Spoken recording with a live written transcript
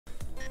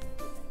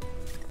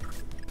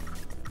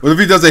What if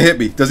he doesn't hit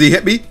me? Does he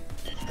hit me?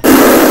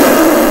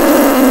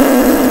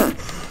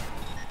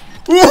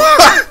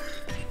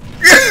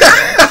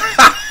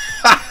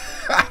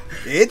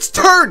 It's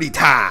tourney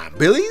time,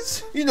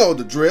 Billies. You know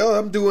the drill.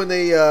 I'm doing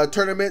a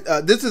tournament.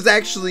 This is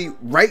actually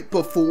right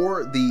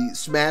before the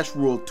Smash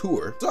World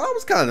Tour. So I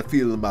was kind of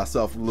feeling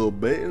myself a little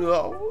bit. You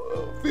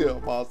know,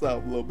 feeling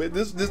myself a little bit.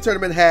 This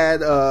tournament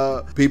had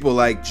people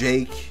like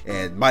Jake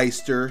and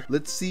Maister.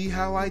 Let's see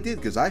how I did,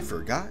 because I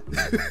forgot.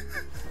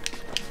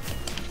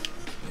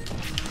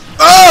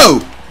 Oh!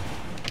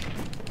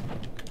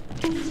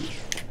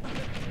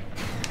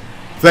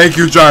 Thank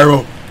you,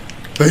 Gyro.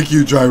 Thank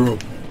you, Gyro.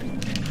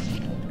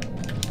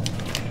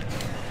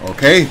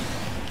 Okay.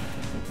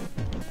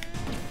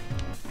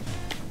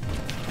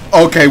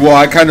 Okay, well,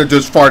 I kind of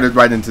just farted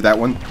right into that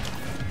one.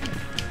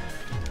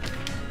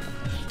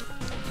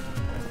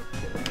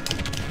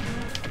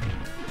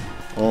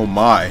 Oh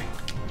my.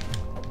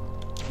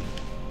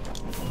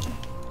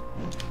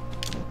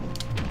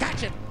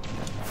 Gotcha.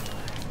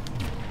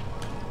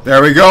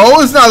 There we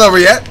go. It's not over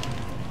yet.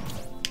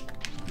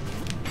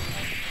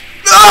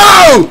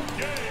 No!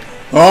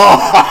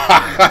 Oh!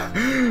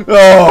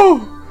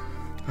 Oh!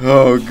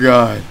 Oh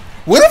God!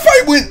 What if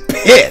I went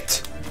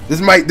pit?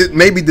 This might,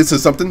 maybe this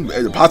is something,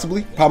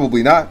 possibly,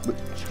 probably not. But...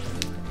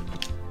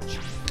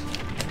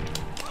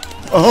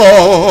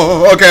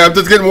 Oh, okay. I'm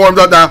just getting warmed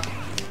up now.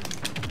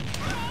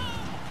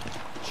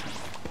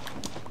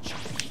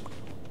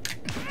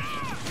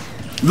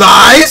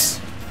 Nice.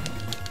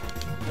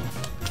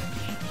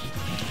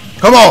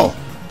 Come on.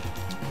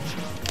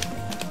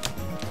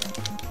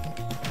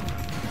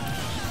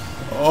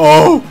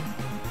 Oh,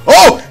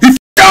 oh! He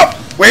f***ed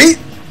up. Wait.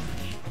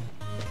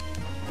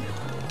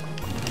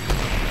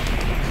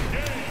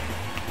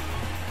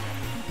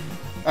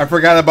 I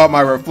forgot about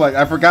my reflect.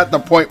 I forgot the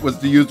point was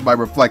to use my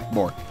reflect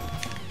more.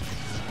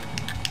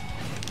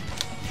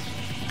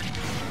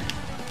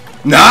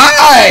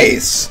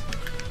 Nice!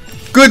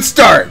 Good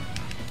start.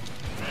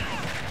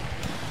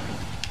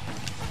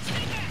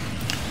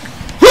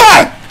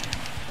 Ah!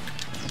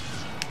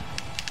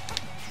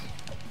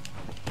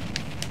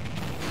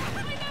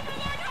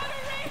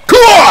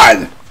 Come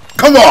on!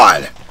 Come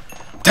on!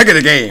 Taking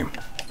the game.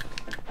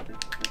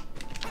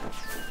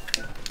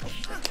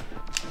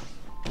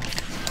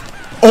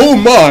 Oh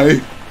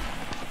my!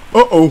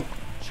 Uh-oh.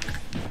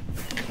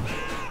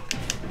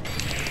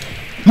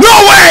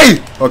 No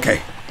way!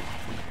 Okay.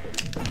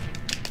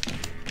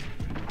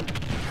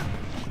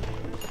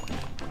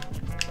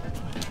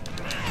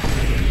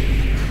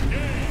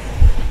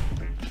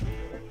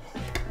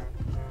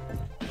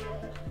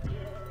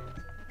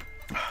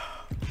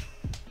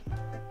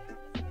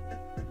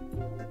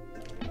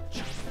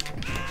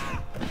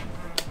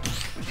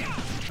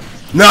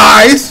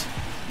 Nice!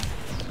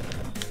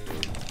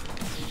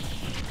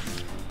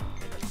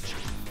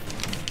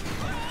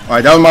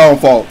 Alright, that was my own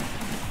fault.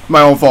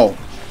 My own fault.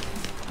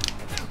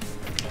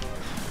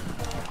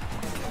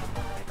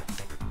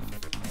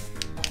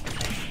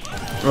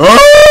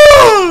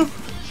 Oh!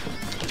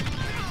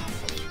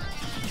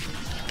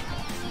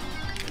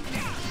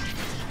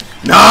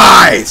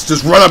 Nice!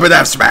 Just run up in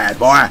that smash,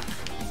 boy.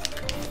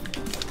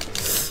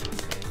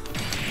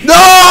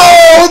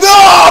 No!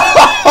 No!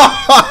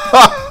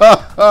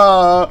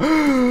 Oh!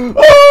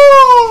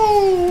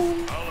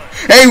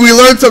 Hey, we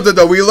learned something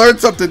though. We learned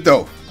something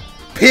though.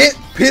 Pit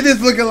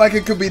is looking like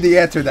it could be the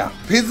answer now.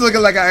 Pit's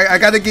looking like I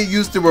gotta get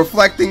used to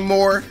reflecting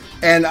more.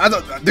 And I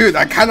don't, dude,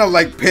 I kind of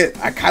like Pit.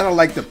 I kind of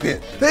like the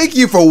Pit. Thank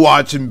you for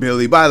watching,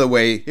 Billy. By the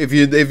way, if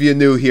you're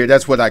new here,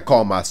 that's what I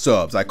call my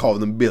subs. I call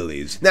them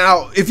Billies.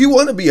 Now, if you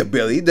want to be a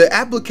Billy, the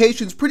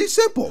application's pretty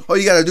simple. All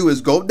you gotta do is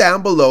go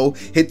down below,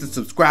 hit the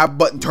subscribe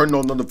button, turn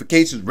on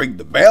notifications, ring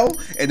the bell,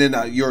 and then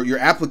your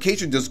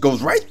application just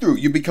goes right through.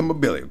 You become a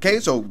Billy, okay?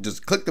 So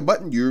just click the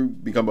button, you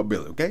become a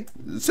Billy, okay?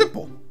 It's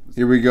simple.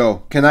 Here we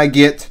go. Can I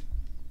get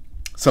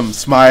some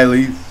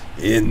smileys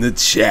in the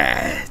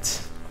chat?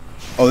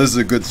 Oh, this is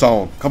a good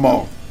song. Come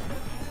on.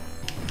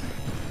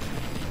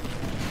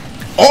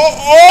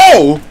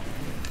 Oh!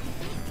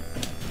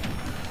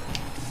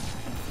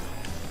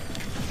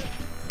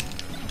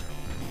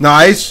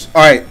 Nice.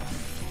 All right.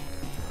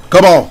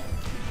 Come on.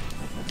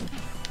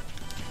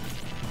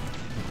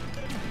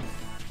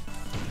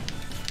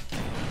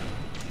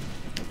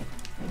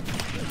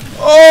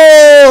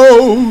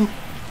 Oh!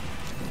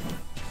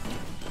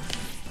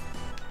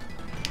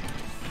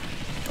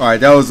 All right,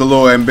 that was a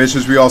little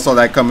ambitious. We all saw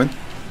that coming.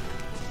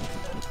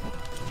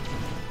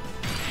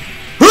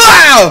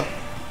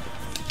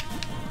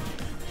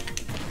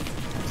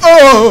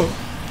 Oh!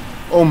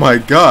 Oh my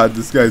God,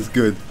 this guy's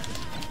good.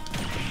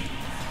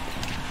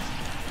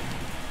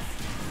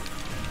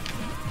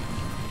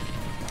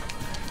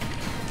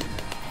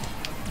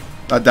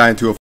 Not dying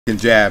to a fucking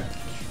jab.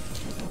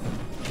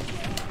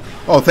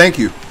 Oh, thank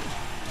you.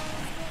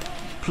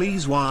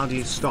 Please,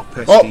 WaDi, stop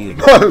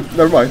SDing. Oh,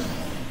 never mind.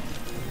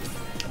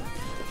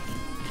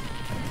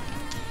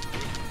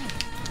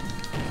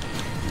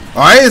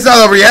 Alright, it's not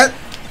over yet.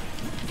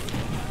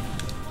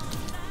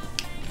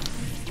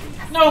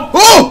 No!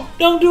 Oh!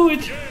 Don't do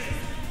it!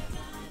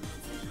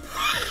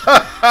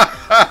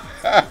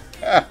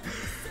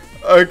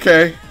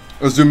 Okay.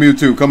 Let's do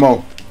Mewtwo. Come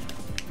on.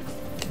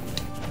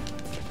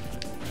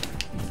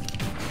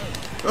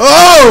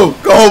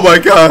 Oh! Oh my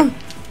god.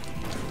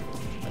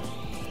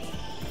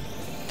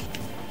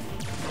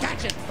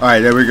 Gotcha.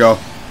 Alright, there we go.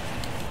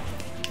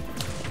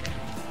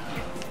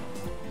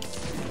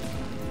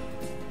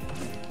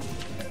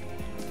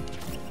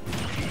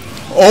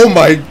 Oh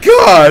my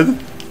god!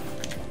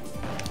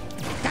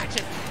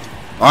 Gotcha.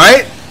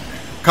 Alright?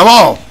 Come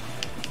on!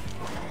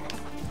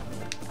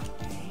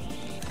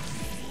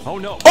 Oh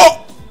no!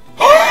 Oh!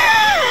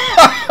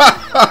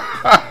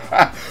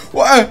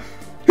 What?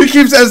 He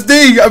keeps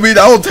SD. I mean,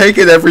 I'll take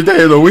it every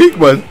day of the week,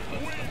 but.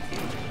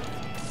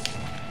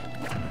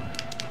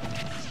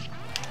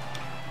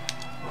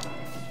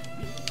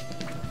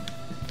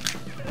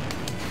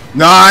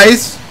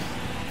 Nice!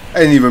 I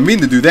didn't even mean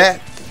to do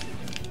that.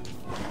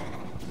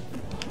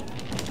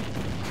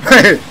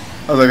 I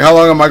was like, how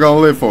long am I gonna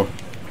live for?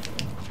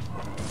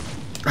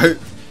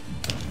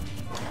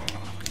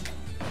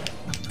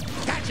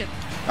 Gotcha.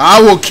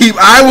 I will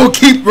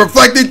keep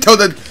reflecting till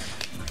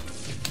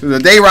the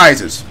day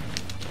rises.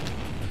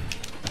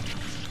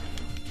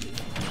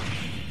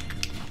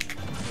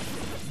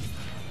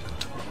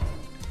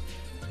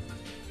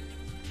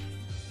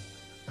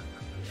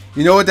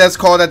 You know what that's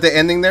called at the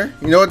ending there?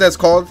 You know what that's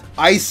called?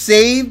 I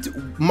saved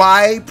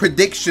my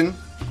prediction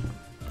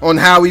on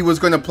how he was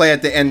going to play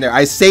at the end there.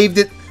 I saved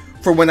it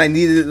for when I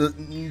needed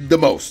it the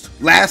most.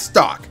 Last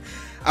stock.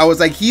 I was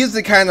like, he is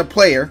the kind of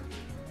player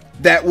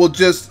that will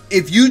just,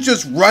 if you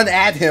just run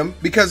at him,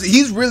 because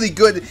he's really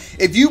good.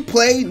 If you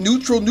play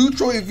neutral,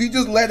 if you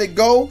just let it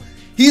go,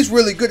 he's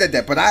really good at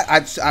that. But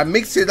I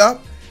mixed it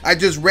up. I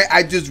just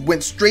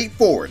went straight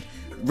forward.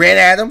 Ran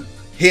at him,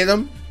 hit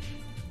him,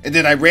 and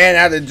then I ran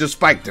out and just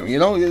spiked him. You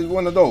know, it's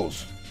one of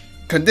those.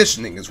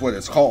 Conditioning is what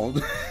it's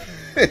called.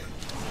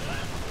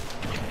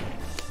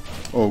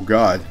 Oh,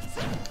 God.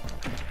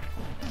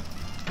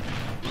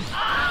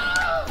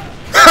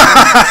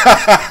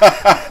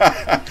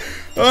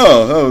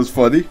 Oh, that was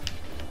funny.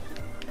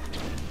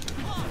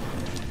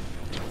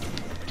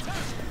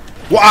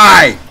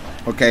 Why?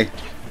 Okay.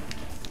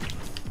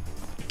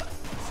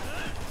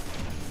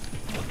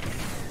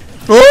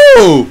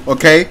 Oh,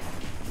 okay.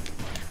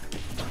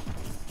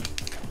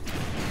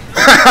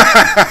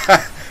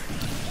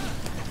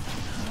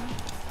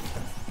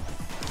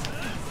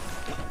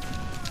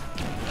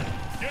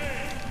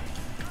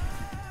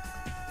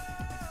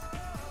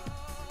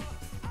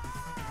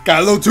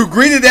 Got a little too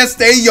greedy. That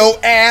stay your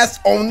ass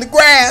on the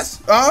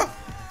grass, huh?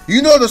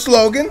 You know the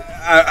slogan.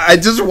 I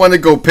just want to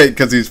go pit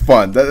because he's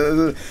fun.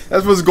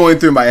 That's what's going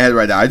through my head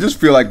right now. I just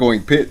feel like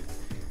going pit.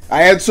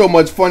 I had so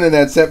much fun in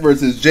that set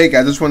versus Jake.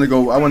 I just want to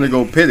go. I want to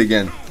go pit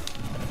again.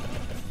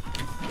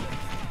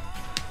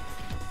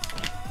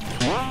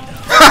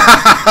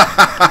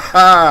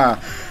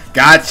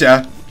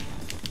 Gotcha.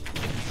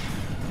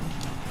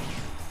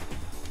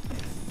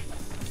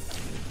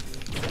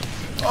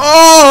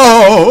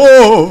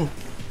 Oh!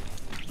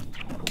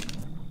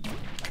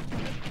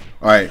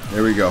 All right,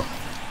 there we go.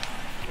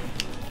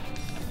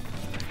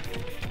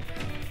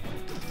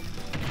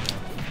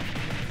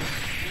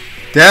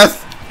 Death.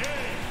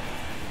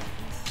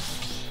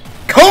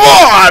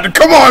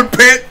 Come on,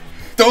 Pit.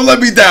 Don't let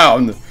me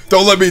down.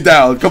 Don't let me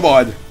down. Come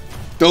on.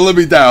 Don't let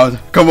me down.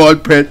 Come on,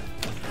 Pit.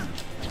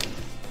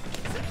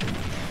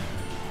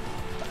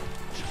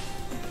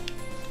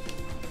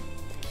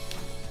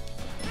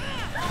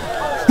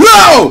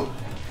 No!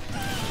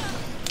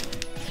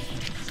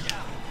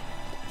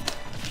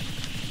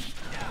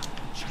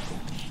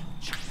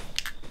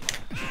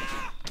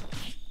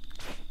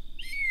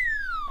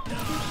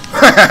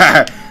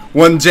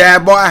 One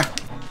jab, boy.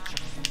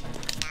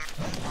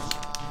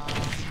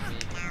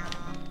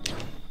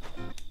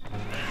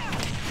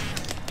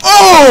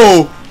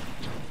 Oh!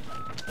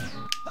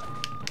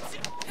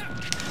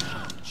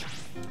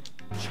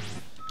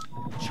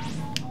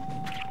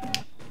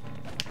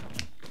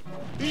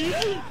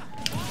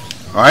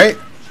 All right.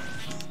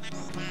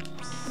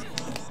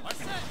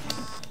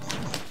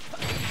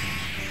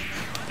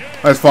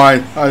 That's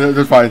fine.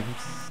 That's fine.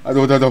 I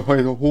don't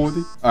play the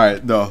holding. All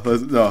right,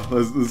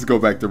 let's go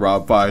back to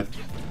round 5.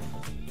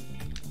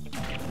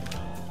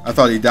 I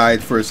thought he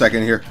died for a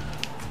second here.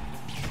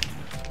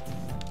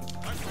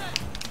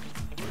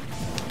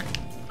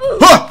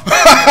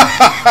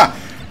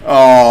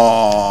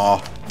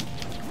 Oh.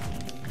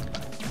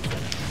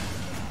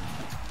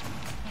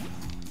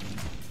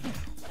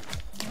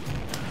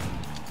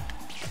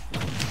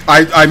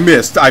 I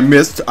missed.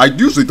 I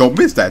usually don't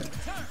miss that,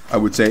 I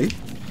would say.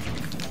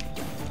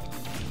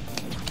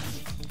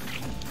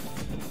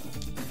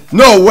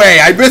 No way!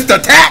 I missed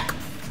attack!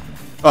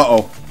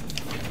 Uh-oh.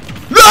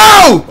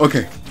 No!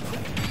 Okay.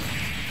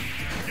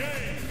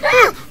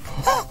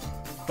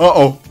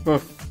 Uh-oh.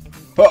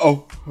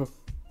 Uh-oh.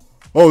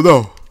 Oh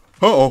no.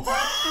 Uh-oh.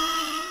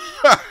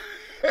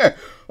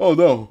 Oh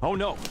no. Oh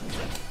no.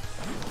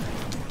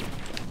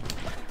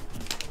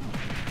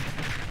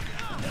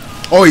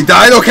 Oh, he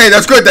died? Okay,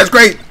 that's good. That's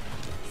great.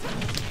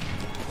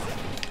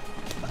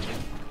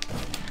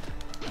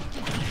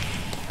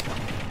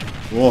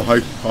 Oh,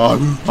 hi.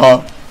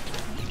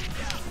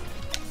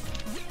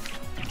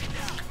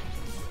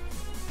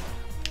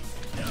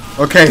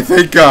 Okay,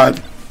 thank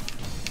God.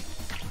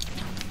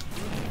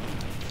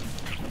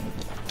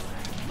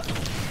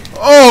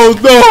 Oh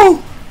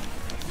no!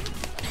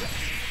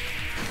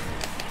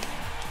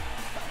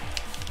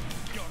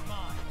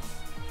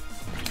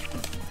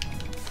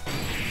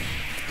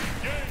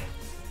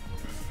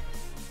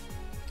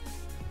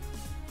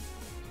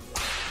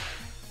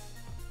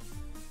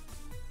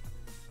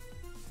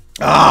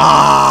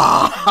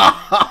 Ah!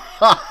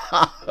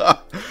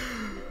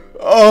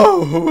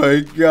 Oh my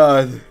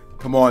God!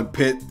 Come on,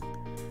 Pit.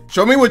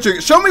 Show me what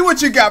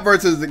you got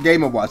versus the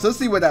Game & Watch. Let's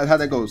see what how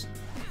that goes.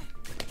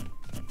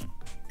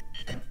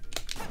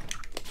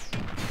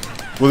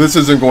 Well, this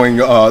isn't going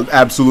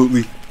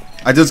absolutely.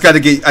 I just gotta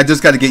get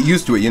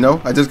used to it, you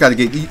know. I just gotta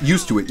get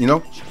used to it, you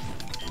know.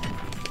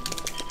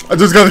 I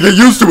just gotta get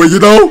used to it, you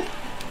know.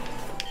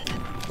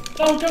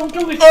 Don't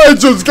do it. I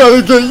just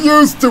gotta get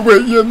used to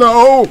it, you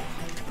know.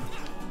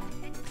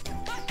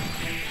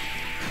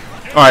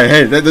 Alright,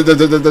 hey,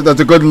 that's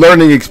a good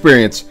learning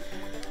experience.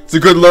 It's a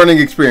good learning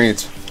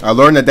experience. I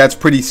learned that that's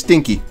pretty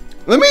stinky.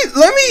 Let me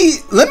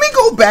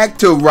go back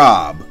to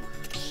Rob.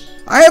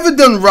 I haven't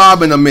done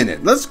Rob in a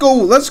minute. Let's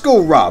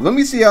go Rob. Let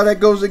me see how that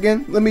goes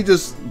again. Let me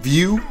just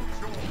view.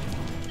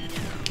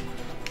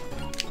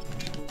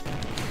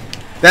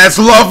 That's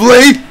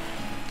lovely.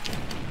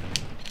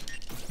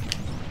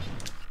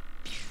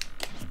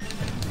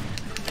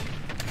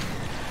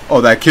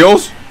 Oh, that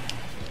kills?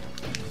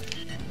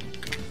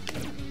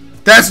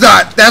 That's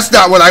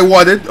not what I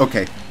wanted.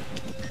 Okay.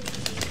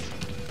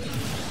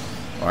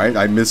 Alright,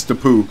 I missed the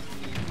poo.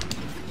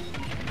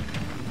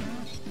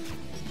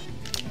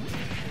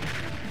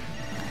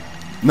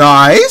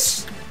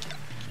 Nice!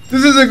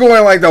 This isn't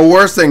going like the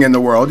worst thing in the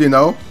world, you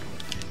know?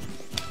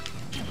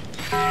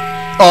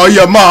 Oh,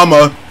 your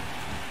mama!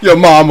 Your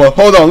mama.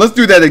 Hold on, let's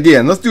do that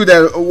again. Let's do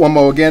that one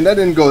more again. That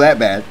didn't go that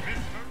bad.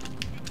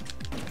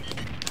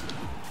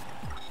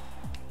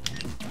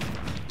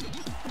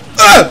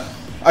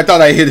 I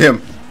thought I hit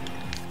him.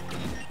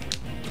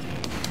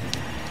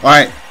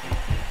 Alright.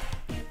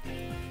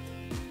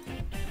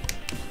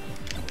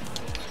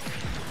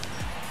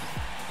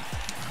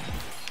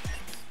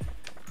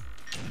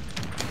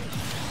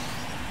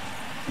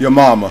 Your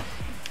mama.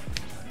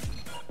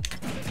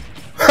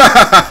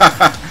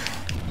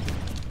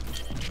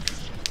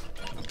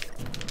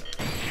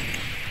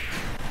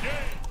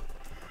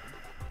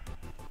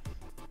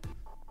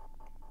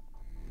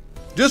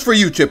 Just for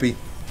you, Chippy.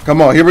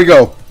 Come on, here we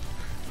go.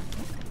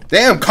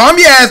 Damn, calm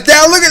your ass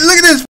down. Look at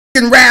this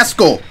fucking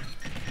rascal.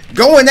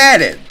 Going at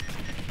it.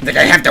 Like,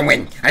 I have to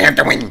win. I have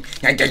to win.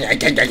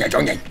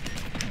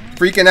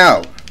 Freaking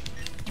out.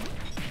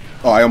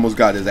 Oh, I almost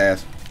got his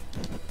ass.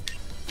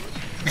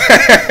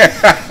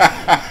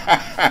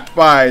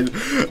 Fine.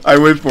 I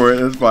went for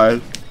it. That's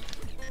fine.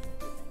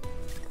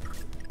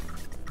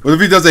 What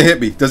if he doesn't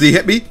hit me? Does he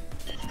hit me?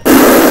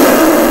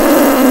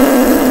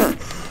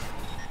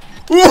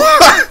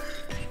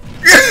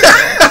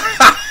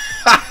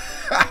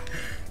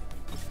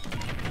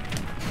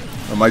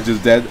 Am I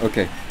just dead?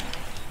 Okay.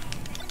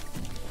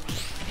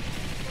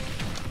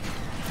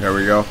 There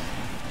we go.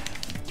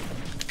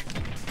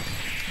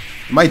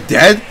 Am I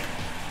dead?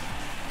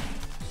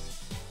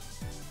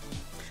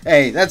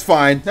 Hey, that's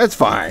fine. That's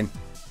fine.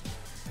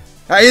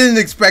 I didn't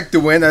expect to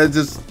win. I was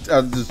just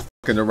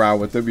fucking around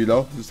with him, you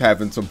know, just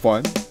having some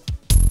fun.